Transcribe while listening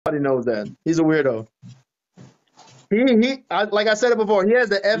knows that. He's a weirdo. Like I said it before, he has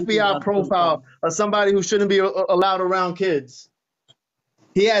the FBI profile of somebody who shouldn't be allowed around kids.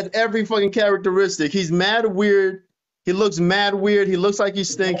 He has every fucking characteristic. He's mad weird. He looks mad weird. He looks like he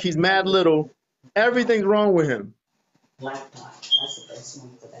stink. He's mad little. Everything's wrong with him. Black pot. That's the best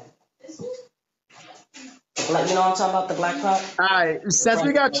one for that. Like, you know what I'm talking about? The black pot? All right. Since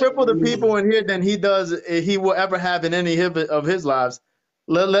we got triple the people in here than he will ever have in any of his lives,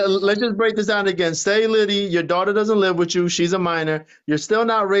 let's just break this down again. Stay Liddy, your daughter doesn't live with you. She's a minor. You're still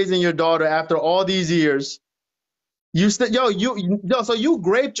not raising your daughter after all these years. So you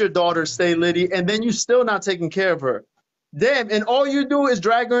raped your daughter, Stay Liddy, and then you still not taking care of her. Damn, and all you do is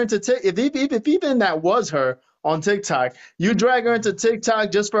drag her into TikTok. If even that was her on TikTok, you drag her into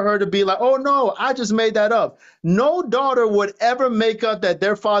TikTok just for her to be like, oh no, I just made that up. No daughter would ever make up that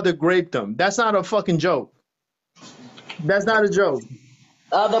their father raped them. That's not a fucking joke. That's not a joke.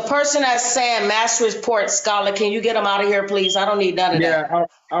 The person that's saying mass report, Skolla, can you get them out of here, please? I don't need none of that. Yeah,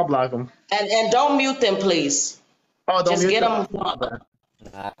 I'll block them. And don't mute them, please. Oh, don't just mute get them gone.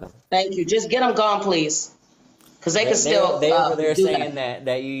 Thank you. Just get them gone, please. Because they can still. They were there saying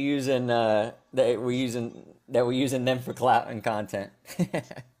that you using that we're using them for clout and content.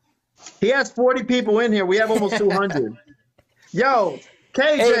 He has 40 people in here. We have almost 200. Yo,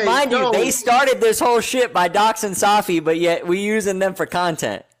 KJ. Hey, mind you, they started this whole shit by doxing Safi, but yet we using them for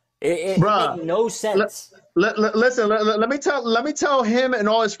content. It makes no sense. Listen, let me tell him and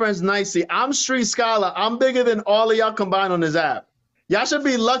all his friends nicely. I'm Street Scholar. I'm bigger than all of y'all combined on this app. Y'all should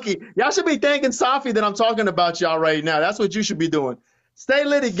be lucky. Y'all should be thanking Safi that I'm talking about y'all right now. That's what you should be doing. Stay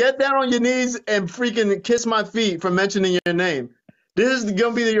Liddy, get down on your knees and freaking kiss my feet for mentioning your name. This is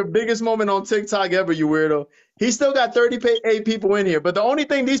gonna be your biggest moment on TikTok ever, you weirdo. He still got 38 people in here, but the only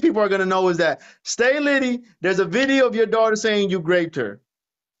thing these people are gonna know is that Stay Liddy, there's a video of your daughter saying you raped her.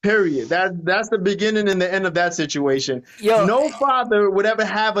 Period. That's the beginning and the end of that situation. Yo, no father would ever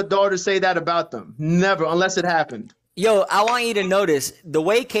have a daughter say that about them. Never, unless it happened. Yo, I want you to notice the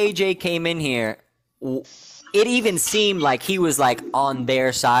way KJ came in here, it even seemed like he was like on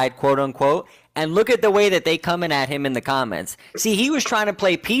their side, quote unquote. And look at the way that they coming at him in the comments. See, he was trying to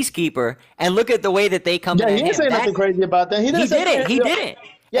play peacekeeper, and look at the way that they come at him. Yeah, he didn't say nothing crazy about that. He didn't.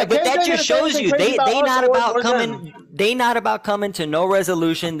 Yeah, but that just shows you they not about coming. They not about coming to no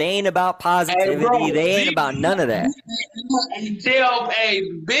resolution. They ain't about positivity. Hey, bro, they ain't about none of that.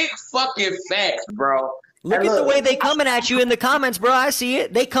 Hey, big fucking facts, bro. Look at the way they coming at you in the comments, bro. I see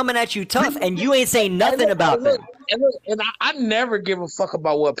it. They coming at you tough, and you ain't saying nothing about them. And I never give a fuck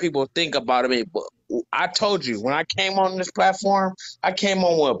about what people think about me, but I told you, when I came on this platform, I came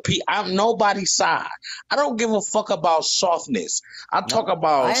on with I'm nobody's side. I don't give a fuck about softness. I talk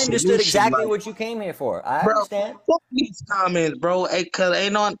about I understood exactly what you came here for. I understand. Fuck these comments, bro. Hey, cause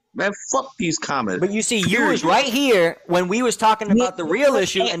ain't on man, fuck these comments. But you see, you was right here when we was talking about the real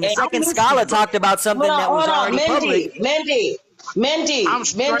issue, and the second Scholar talked about something that was already public. Mindy, hold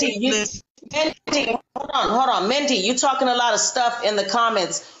on. Mindy, you talking a lot of stuff in the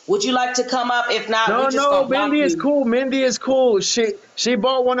comments. Would you like to come up? If not, no, Mindy is cool. Mindy is cool. She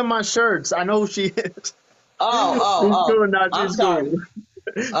bought one of my shirts. I know who she is. Oh. She's cool, not she's cool.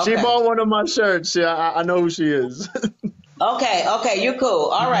 Okay. She bought one of my shirts. Yeah, I know who she is. Okay, you're cool.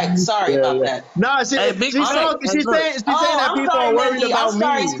 All right, sorry about that. No, she's saying that people are worried about me. I'm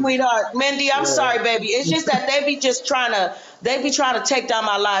sorry, sweetheart. Mindy, I'm sorry, baby. It's just that they be trying to take down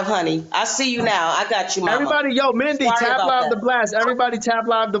my live, honey. I see you now. I got you, mama. Everybody, Mindy, tap live the blast. Everybody tap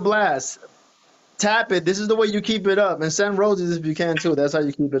live the blast. Tap it. This is the way you keep it up. And send roses if you can, too. That's how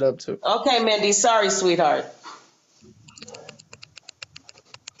you keep it up, too. Okay, Mindy. Sorry, sweetheart.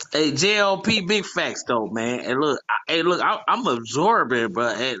 Hey, JLP, big facts though, man. And look, I'm absorbing,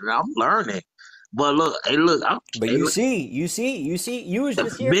 but I'm learning. But look, you see, you was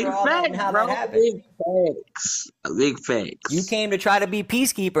just here for all that and how that happened. Big facts. You came to try to be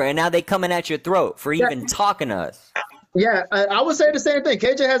peacekeeper, and now they coming at your throat for even talking to us. Yeah, I would say the same thing.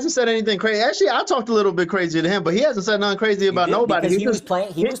 KJ hasn't said anything crazy. Actually, I talked a little bit crazy to him, but he hasn't said nothing crazy about nobody. He was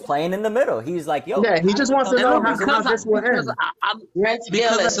playing in the middle. He's like, yo. Yeah, he just wants to know how this will end.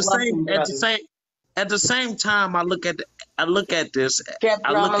 Because at the same time, I look at this.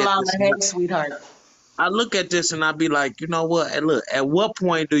 Sweetheart. I look at this and I be like, you know what? And look, at what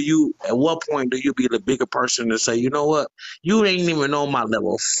point do you be the bigger person to say, you know what? You ain't even on my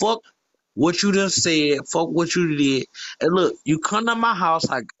level. Fuck what you just said, fuck what you did. And look, you come to my house,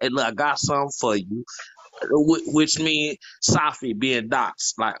 I got something for you, which means Safi being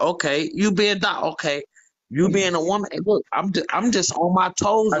doxxed. Like, okay, you being doxxed, okay. You being a woman, and look, I'm just on my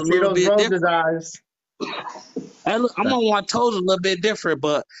toes a little bit. Eyes. Hey, look, I'm on my toes a little bit different,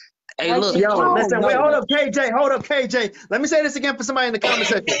 but hey, look, I Yo, don't listen, wait, know, hold man. up, KJ, hold up, KJ. Let me say this again for somebody in the comment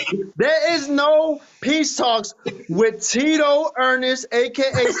section. There is no peace talks with Tito Ernest,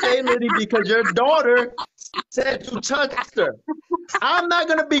 aka Stay Liddy, because your daughter said you touched her. I'm not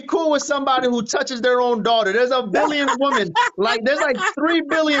gonna be cool with somebody who touches their own daughter. There's a billion women, there's like 3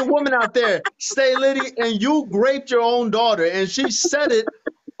 billion women out there. Stay Liddy, and you raped your own daughter, and she said it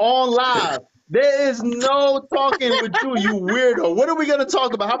on live. There is no talking with you, you weirdo. What are we gonna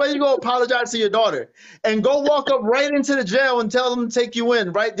talk about? How about you go apologize to your daughter and go walk up right into the jail and tell them to take you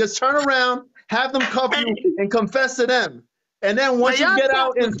in, right? Just turn around, have them cuff Hey, you, and confess to them. And then man, once you y'all get tap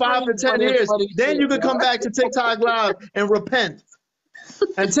out the in 5 to 10 screen for this years, funny then shit, you can yo. come back to TikTok Live and repent.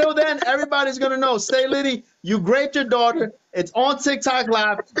 Until then, everybody's gonna know. Stay Liddy, you raped your daughter. It's on TikTok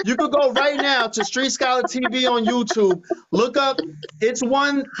Live. You could go right now to Street Scholar TV on YouTube. Look up. It's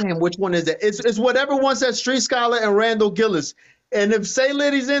one. Damn, which one is it? It's whatever one says Street Scholar and Randall Gillis. And if Stay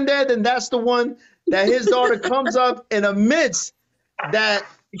Liddy's in there, then that's the one that his daughter comes up and admits that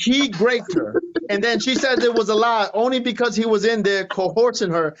he raped her. And then she says it was a lie only because he was in there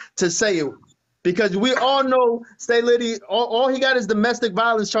coercing her to say it. Because we all know, Stay Liddy, all he got is domestic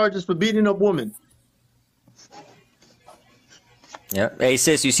violence charges for beating up women. Yep. Hey,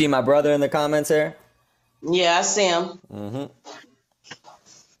 sis, you see my brother in the comments there? Yeah, I see him.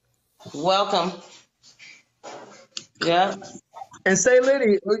 Welcome. Yeah. And Stay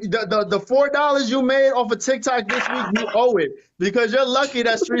Liddy, the $4 you made off of TikTok this week, you owe it. Because you're lucky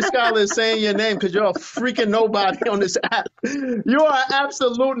that Street Scholar is saying your name because you're a freaking nobody on this app. You are an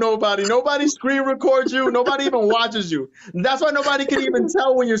absolute nobody. Nobody screen records you. Nobody even watches you. That's why nobody can even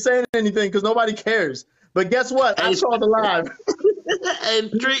tell when you're saying anything because nobody cares. But guess what? I Hey, saw the live.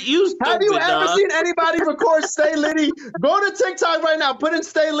 and Trick, you Have you stupid, ever dog. seen anybody record Stay Liddy? Go to TikTok right now. Put in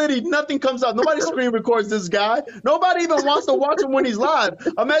Stay Liddy. Nothing comes up. Nobody screen records this guy. Nobody even wants to watch him when he's live.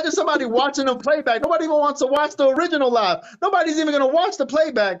 Imagine somebody watching him playback. Nobody even wants to watch the original live. Nobody's even going to watch the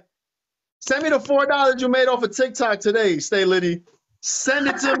playback. Send me the $4 you made off of TikTok today, Stay Liddy. Send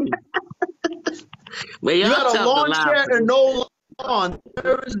it to me. Man, You y'all got a tap the lawn live chair for and this no lawn.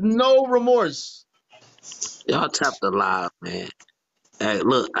 There is no remorse. shit. Y'all tap the live, man. Hey,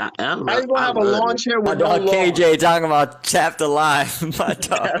 look, I How you gonna have a love lawn you. chair My with no dog lawn? KJ talking about tap the live. My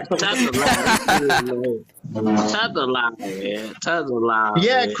dog. Tap the live. Tap the live, man. Tap the live,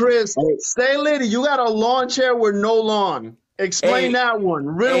 Yeah, man. Chris. Hey, Stay Liddy. You got a lawn chair with no lawn. Explain Hey, that one.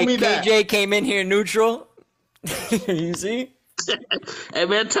 Riddle hey, me that. KJ came in here neutral. You see? hey,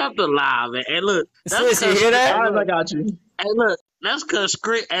 man, tap the live, man. Hey, look, that's Sis, you cause hear hey, that? All right, I look, got you. hey, look, that's cause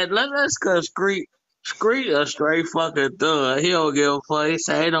Screet, and that's cause Screet a straight fucking thug. He don't give a fuck. He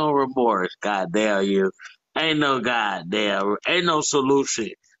say ain't no remorse. Goddamn you. Ain't no solution,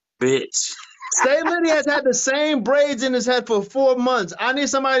 bitch. Stay Liddy has had the same braids in his head for 4 months. I need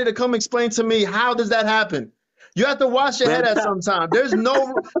somebody to come explain to me how does that happen. You have to wash your Man, head at some time. There is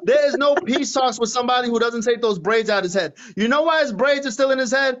no peace talks with somebody who doesn't take those braids out of his head. You know why his braids are still in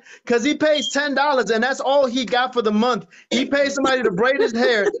his head? Because he pays $10 and that's all he got for the month. He pays somebody to braid his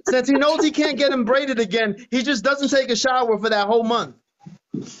hair. Since he knows he can't get him braided again, he just doesn't take a shower for that whole month.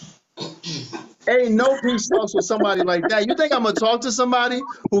 Ain't no peace talks with somebody like that. You think I'm gonna talk to somebody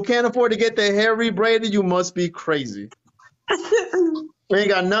who can't afford to get their hair rebraided? You must be crazy. We ain't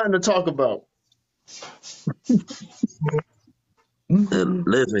got nothing to talk about.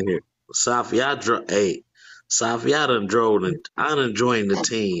 listen here, Hey, Safia done drove. I done joined the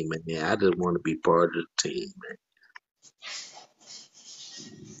team, man. I just want to be part of the team, man.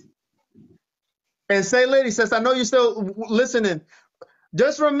 And Say Lady says, I know you're still listening.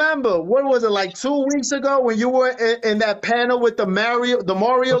 Just remember, what was it, like 2 weeks ago when you were in that panel with the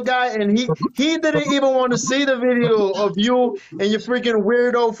Mario guy, and he didn't even want to see the video of you and your freaking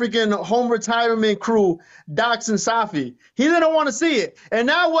weirdo freaking home retirement crew, Docs and Safi. He didn't want to see it. And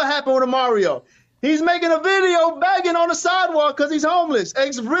now what happened with Mario? He's making a video begging on the sidewalk because he's homeless.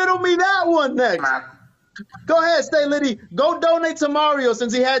 Riddle me that one next. Go ahead, Stay Liddy. Go donate to Mario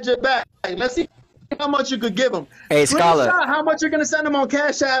since he had your back. Let's see how much you could give him. Hey, Skolla. Screenshot how much you're gonna send him on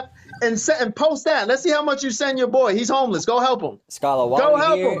Cash App and post that. Let's see how much you send your boy. He's homeless. Go help him. Skolla, while Go we're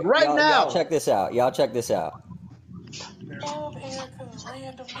help here, him right now. y'all check this out. Y'all check this out.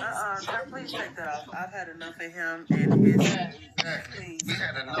 Please take that off. I've had enough of him and his. Exactly. We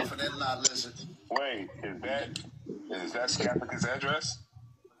had enough of that lot. Listen. Wait, is that Skeptic's address?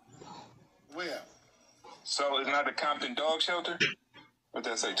 Where? So it's not the Compton Dog Shelter? What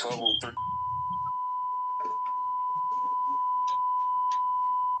that say, 1203?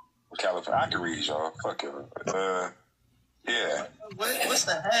 California. I can read y'all. Fuck it. Yeah. What's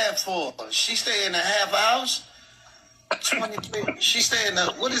the half for? She stay in the half house. 23. She stay in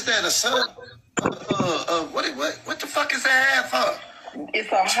the. What is that? A sub? What the fuck is that half for?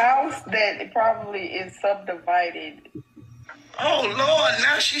 It's a house that probably is subdivided. Oh Lord!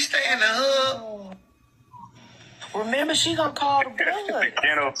 Now she stay in the hood. Remember, she gonna call the blood.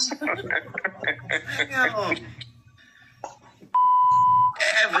 Kennels. Damn.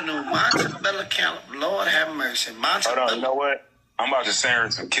 Avenue, Montebello County. Lord have mercy, Hold Montebello. on, you know what? I'm about to send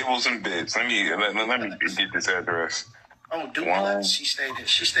her some kibbles and bits. Let me get this address. Oh, duplex. She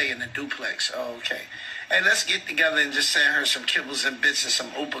stay in the duplex. Oh, okay. Hey, let's get together and just send her some kibbles and bits and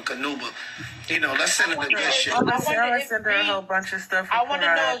some Upa Canuba. You know, let's send her the good shit. I send her a whole bunch of stuff. I want to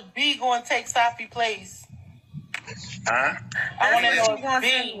know if B going to take Safi place. Huh? I want to know if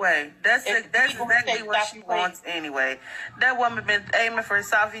B anyway. That's exactly what she wants anyway. That woman been aiming for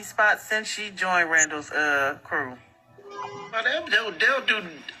Safi spot since she joined Randall's crew. Well, they'll do.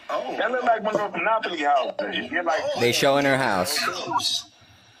 Oh, That look like one of those Monopoly houses. You're like, They showing her house.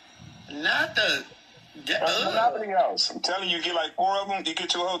 not the. that's a Monopoly house. I'm telling you, get like 4 of them, you get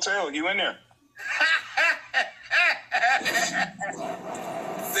to a hotel, you in there.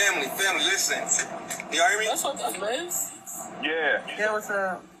 Family, listen. You hear me? That's what that is. Yeah. Yeah, what's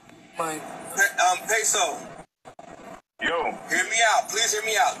up? Peso, Yo. hear me out. Please hear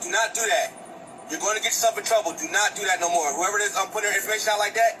me out. Do not do that. You're going to get yourself in trouble. Do not do that no more. Whoever it is putting their information out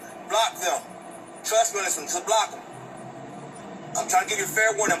like that, block them. Trust me on this one. Just block them. I'm trying to give you a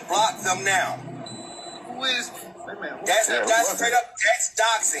fair warning. Block them now. Who is? That's straight up. That's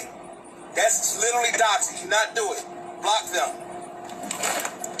doxing. That's literally doxing. Do not do it. Block them.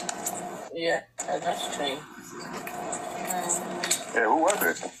 Yeah, that's true. Yeah, who was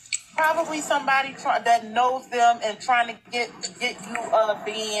it? Probably somebody that knows them and trying to get you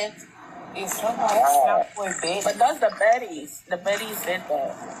banned. It's somebody but that's the Bettys. The Bettys did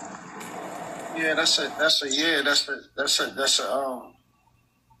that. Yeah, that's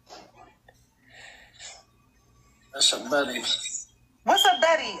a buddy. What's a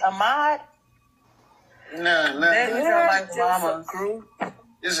Betty? A mod? No. Betty's are like mamas.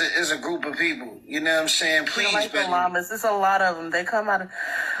 It's a group of people. You know what I'm saying? Please, Like the Betty. mamas. There's a lot of them. They come out of.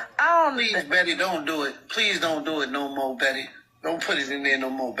 I don't Please, Betty, don't do it. Please don't do it no more, Betty. Don't put it in there no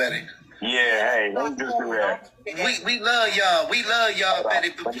more, Betty. Yeah, hey, don't just do that. We love y'all. We love y'all, Betty,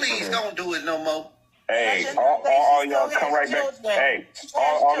 but please don't do it no more. Hey, all y'all come right back. Hey,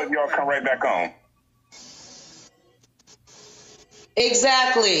 all of y'all come right back on.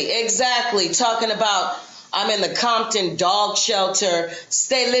 Exactly. Talking about I'm in the Compton dog shelter.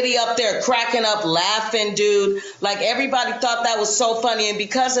 Stay Liddy up there cracking up, laughing, dude. Like everybody thought that was so funny, and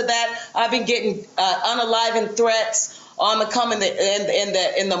because of that, I've been getting unaliving threats. I'm gonna come in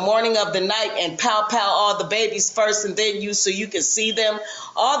the morning of the night and pow all the babies first, and then you so you can see them.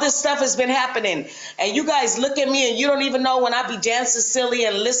 All this stuff has been happening, and you guys look at me and you don't even know when I be dancing silly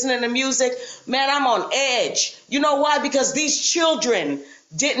and listening to music. Man, I'm on edge. You know why? Because these children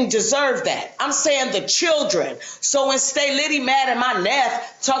didn't deserve that. I'm saying the children. So when Stay Liddy mad at my nephew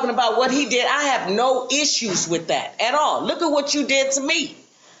talking about what he did, I have no issues with that at all. Look at what you did to me.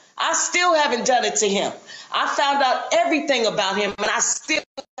 I still haven't done it to him. I found out everything about him, and I still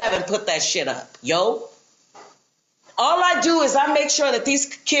haven't put that shit up, yo. All I do is I make sure that these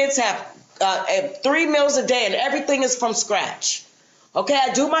kids have 3 meals a day, and everything is from scratch. Okay,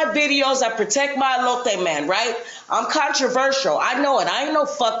 I do my videos. I protect my elote man, right? I'm controversial. I know it. I ain't no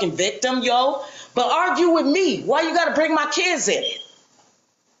fucking victim, yo. But argue with me. Why you got to bring my kids in?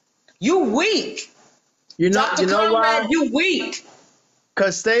 You weak. Dr. Conrad, why? you weak.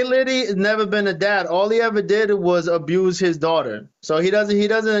 Cause Stay Liddy has never been a dad. All he ever did was abuse his daughter. So he doesn't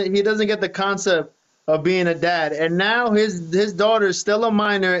get the concept of being a dad. And now his daughter is still a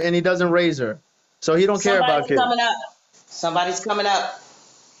minor and he doesn't raise her. So he don't care about kids. Somebody's coming up.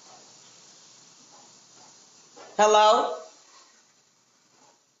 Hello?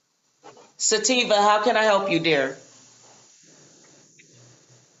 Sativa, how can I help you, dear?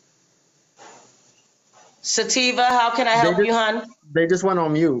 Sativa, how can I help you, hon? They just went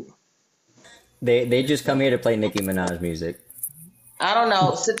on mute. They just come here to play Nicki Minaj music. I don't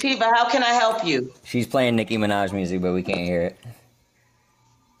know. Sativa, how can I help you? She's playing Nicki Minaj music, but we can't hear it.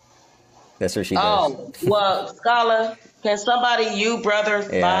 That's what she does. Oh, well, Skolla, can somebody, you, brother,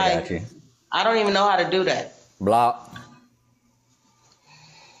 Yeah, bye. I got you. I don't even know how to do that. Block.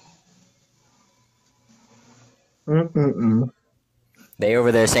 They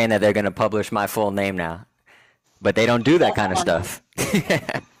over there saying that they're going to publish my full name now. But they don't do that kind of stuff.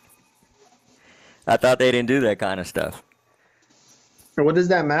 I thought they didn't do that kind of stuff. What does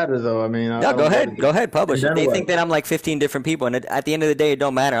that matter, though? I mean, No, I don't get go it. ahead, And publish it. then They what? think that I'm like 15 different people, and at the end of the day, it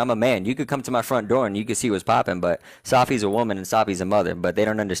don't matter. I'm a man. You could come to my front door and you could see what's popping, but Safi's a woman and Safi's a mother, but they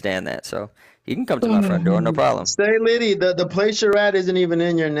don't understand that. So you can come to my front door, no problem. Stay Liddy, the place you're at isn't even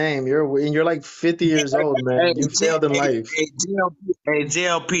in your name. You're like 50 years old, man. Hey, You failed in life.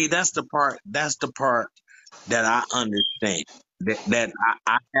 JLP, that's the part. That's the part that I understand.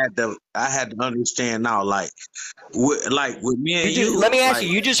 I had to understand now. With me and you, Let me ask like,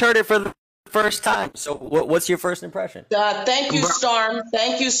 you. You just heard it for the first time. So what's your first impression? Thank you, bro, Storm.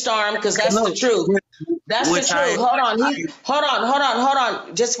 Thank you, Storm, because that's the look, truth. That's the which truth. Hold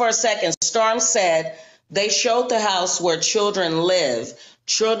on. Just for a second. Storm said they showed the house where children live,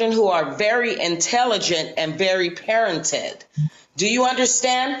 children who are very intelligent and very parented. Do you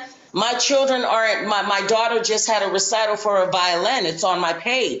understand? My children are, my daughter just had a recital for a violin. It's on my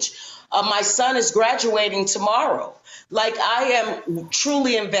page. My son is graduating tomorrow. Like, I am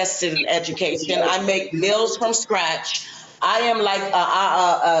truly invested in education. I make meals from scratch. I am like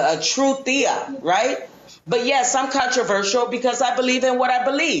a true Thea, right? But yes, I'm controversial because I believe in what I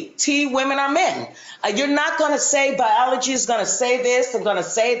believe. T, women are men. You're not going to say biology is going to say this and going to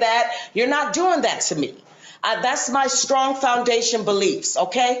say that. You're not doing that to me. That's my strong foundation beliefs,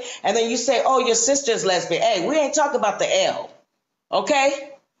 okay? And then you say, oh, your sister's lesbian. Hey, we ain't talking about the L,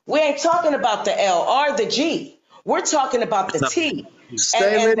 okay? We ain't talking about the L or the G. We're talking about the T.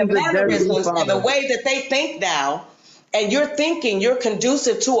 Stay And the Liddy's a deadbeat mannerisms and the father. way that they think now, and you're thinking you're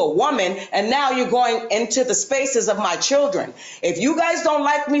conducive to a woman, and now you're going into the spaces of my children. If you guys don't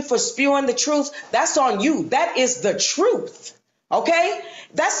like me for spewing the truth, that's on you. That is the truth. Okay?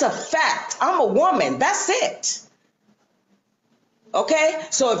 That's a fact. I'm a woman. That's it. Okay?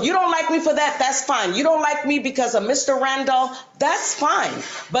 So if you don't like me for that, that's fine. You don't like me because of Mr. Randolph, that's fine.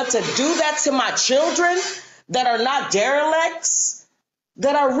 But to do that to my children that are not derelicts,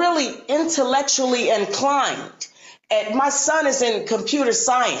 that are really intellectually inclined. And my son is in computer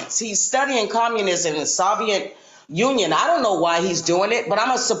science. He's studying communism in the Soviet Union. I don't know why he's doing it, but I'm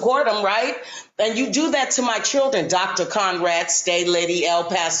going to support him, right? And you do that to my children, Dr. Conrad, Stay Lady, El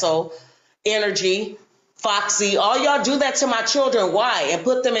Paso, Energy, Foxy. All y'all do that to my children. Why? And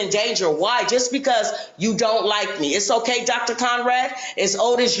put them in danger. Why? Just because you don't like me. It's okay, Dr. Conrad, as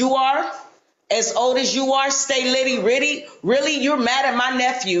old as you are. As old as you are, Stay Liddy, really, you're mad at my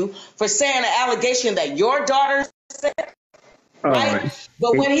nephew for saying an allegation that your daughter said, All right? right.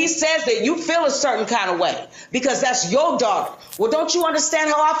 But when he says that, you feel a certain kind of way because that's your daughter. Well, don't you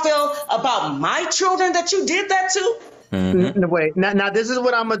understand how I feel about my children that you did that to? Wait, now this is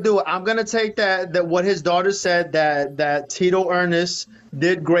what I'm gonna do. I'm gonna take that what his daughter said that Tito Ernest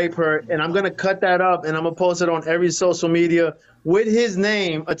did grape her, and I'm gonna cut that up and I'm gonna post it on every social media with his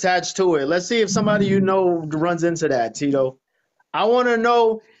name attached to it. Let's see if somebody you know runs into that, Tito. I want to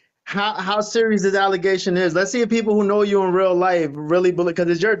know how serious this allegation is. Let's see if people who know you in real life really believe,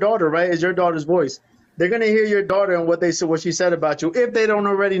 because it's your daughter, right? It's your daughter's voice. They're gonna hear your daughter and what she said about you, if they don't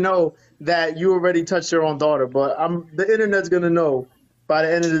already know that you already touched your own daughter. But the internet's gonna know by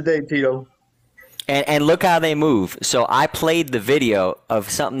the end of the day, Tito. And look how they move. So I played the video of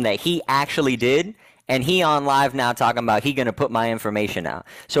something that he actually did, and he on live now talking about he gonna put my information out.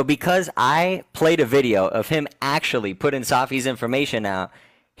 So because I played a video of him actually putting Safi's information out,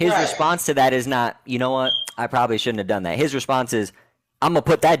 his response to that is not, you know what, I probably shouldn't have done that. His response is, I'm gonna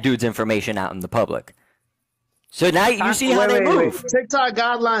put that dude's information out in the public. So now you see how they move. TikTok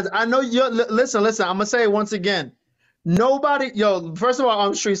guidelines. I know you. Listen. I'm gonna say it once again. Nobody, first of all,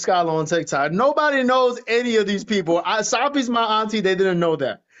 I'm Street Scholar on TikTok. Nobody knows any of these people. Safi's my auntie. They didn't know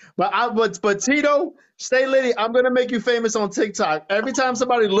that. But Tito, Stay Liddy, I'm gonna make you famous on TikTok. Every time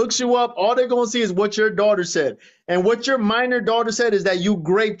somebody looks you up, all they're gonna see is what your daughter said, and what your minor daughter said is that you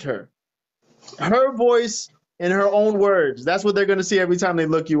raped her. Her voice in her own words. That's what they're going to see every time they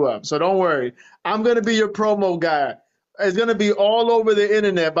look you up. So don't worry. I'm going to be your promo guy. It's going to be all over the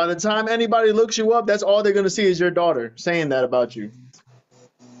internet. By the time anybody looks you up, that's all they're going to see is your daughter saying that about you.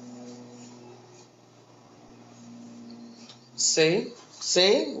 See?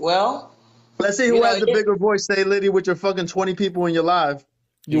 Well, let's see who has the bigger voice. Stay Liddy with your fucking 20 people in your live.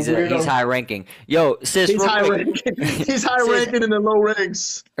 He's high ranking. Yo, sis, he's high ranking. He's high ranking in the low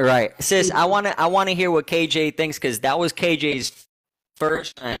ranks. Right, sis. I wanna hear what KJ thinks, because that was KJ's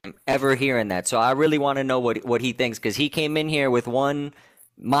first time ever hearing that. So I really want to know what he thinks, because he came in here with one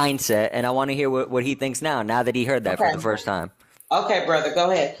mindset, and I want to hear what he thinks now that he heard that for the first time. Okay, brother,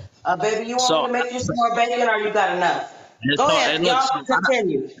 go ahead. Baby, you want me to make you some more bacon, or you got enough? Go ahead, y'all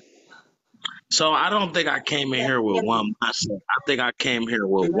continue. So I don't think I came in here with one mindset. I think I came here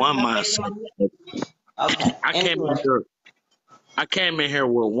with one mindset. Okay. I came in here. I came in here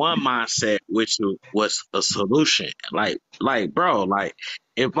with one mindset, which was a solution. Bro, like,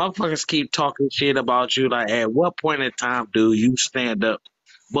 if motherfuckers keep talking shit about you, like, at what point in time do you stand up?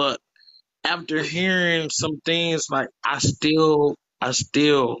 But after hearing some things, like, I still have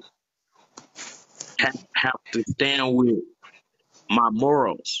to stand with my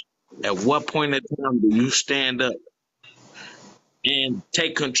morals. At what point in time do you stand up and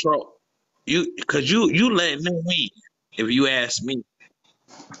take control? Cause you letting them win. If you ask me,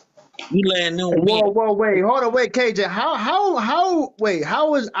 you letting them win. Whoa, wait, hold on, wait, KJ. Wait, how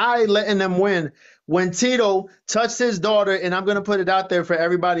was I letting them win when Tito touched his daughter? And I'm gonna put it out there for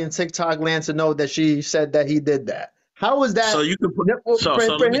everybody in TikTok land to know that she said that he did that. How was that? So you can put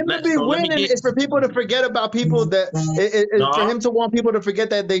For him to be winning is for people to forget about people that for him to want people to forget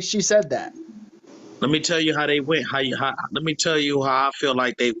that she said that. Let me tell you how they win. Let me tell you how I feel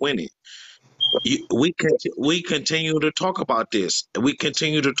like they winning. We continue to talk about this. We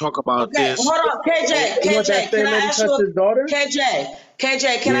continue to talk about this. Hold on, KJ, can I ask you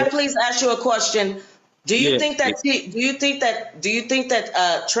KJ, can I please ask you a question? Do you think that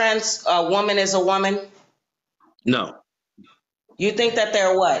trans woman is a woman? No. You think that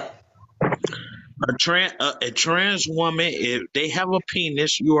they're what? A trans woman, if they have a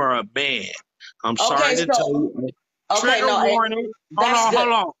penis, you are a man. I'm sorry to tell you. Trigger warning.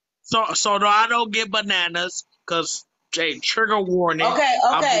 Hold on. So I don't get bananas, because trigger warning. Okay.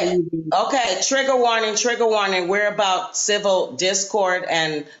 Trigger warning. We're about civil discord,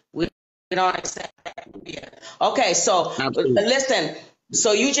 and we don't accept that. Okay, so listen.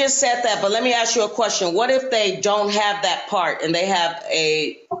 So you just said that, but let me ask you a question. What if they don't have that part and they have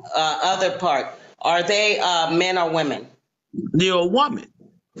a other part? Are they men or women? They're a woman.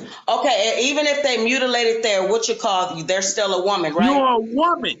 Okay, even if they mutilated they're still a woman, right? You're a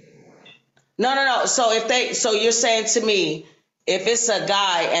woman. No. So you're saying to me, if it's a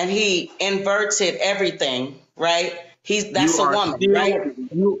guy and he inverted everything, right? That's a woman, right?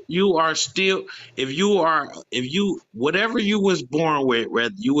 You are still, whatever you was born with,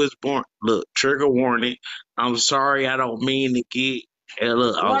 whether you was born, look, trigger warning. I'm sorry, I don't mean to get. No,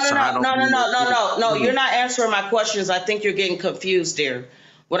 you're not answering my questions. I think you're getting confused there.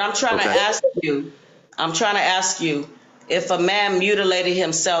 What I'm trying to ask you, if a man mutilated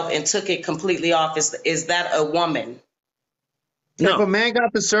himself and took it completely off, is that a woman? No. If a man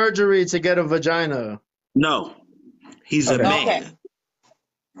got the surgery to get a vagina. No. He's a man.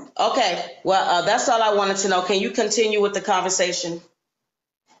 Okay. Well, that's all I wanted to know. Can you continue with the conversation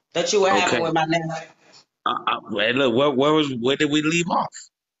that you were having with my man? Look, where did we leave off?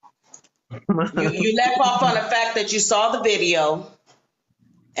 You left off on the fact that you saw the video,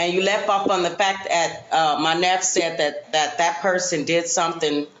 and you left off on the fact that my nephew said that person did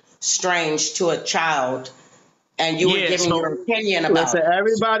something strange to a child, and you were giving your opinion about it.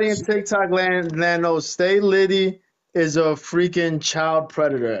 Everybody in TikTok land knows Stay Liddy is a freaking child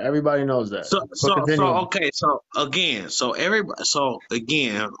predator. Everybody knows that. So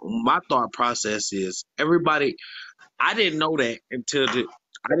again, my thought process is everybody. I didn't know that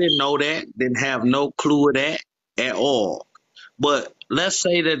didn't have no clue of that at all. But let's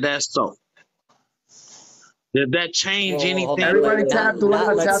say that's so. Did that change anything? Everybody tap the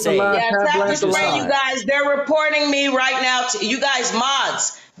live, tap the screen, you guys. They're reporting me right now. You guys,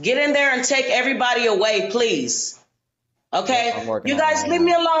 mods, get in there and take everybody away, please. Okay, you guys leave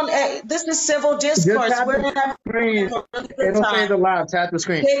me alone. This is civil discourse. We're having tap the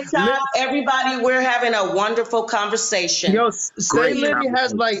screen. TikTok, everybody, we're having a wonderful conversation. Yo, Stay Liddy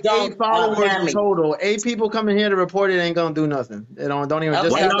has like 8 followers in total. 8 people coming here to report it ain't gonna do nothing. They don't even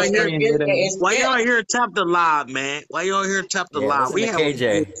just tap the screen. Why y'all here tap the live, man? Why y'all here tap the live? We have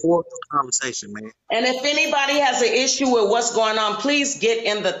a conversation, man. And if anybody has an issue with what's going on, please get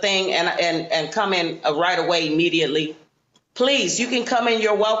in the thing and come in right away immediately. Please, you can come in.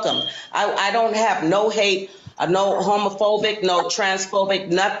 You're welcome. I don't have no hate, no homophobic, no transphobic,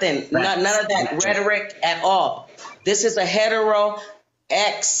 nothing. None of that rhetoric at all. This is a hetero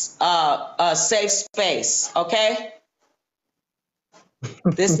safe space, okay?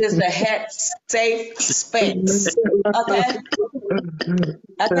 This is a safe space, okay?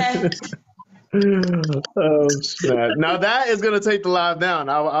 Okay. Oh, snap. Now that is going to take the live down.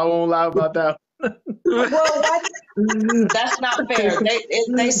 I won't lie about that. Well, that's not fair.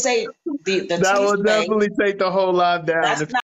 They say the that will definitely take the whole live down.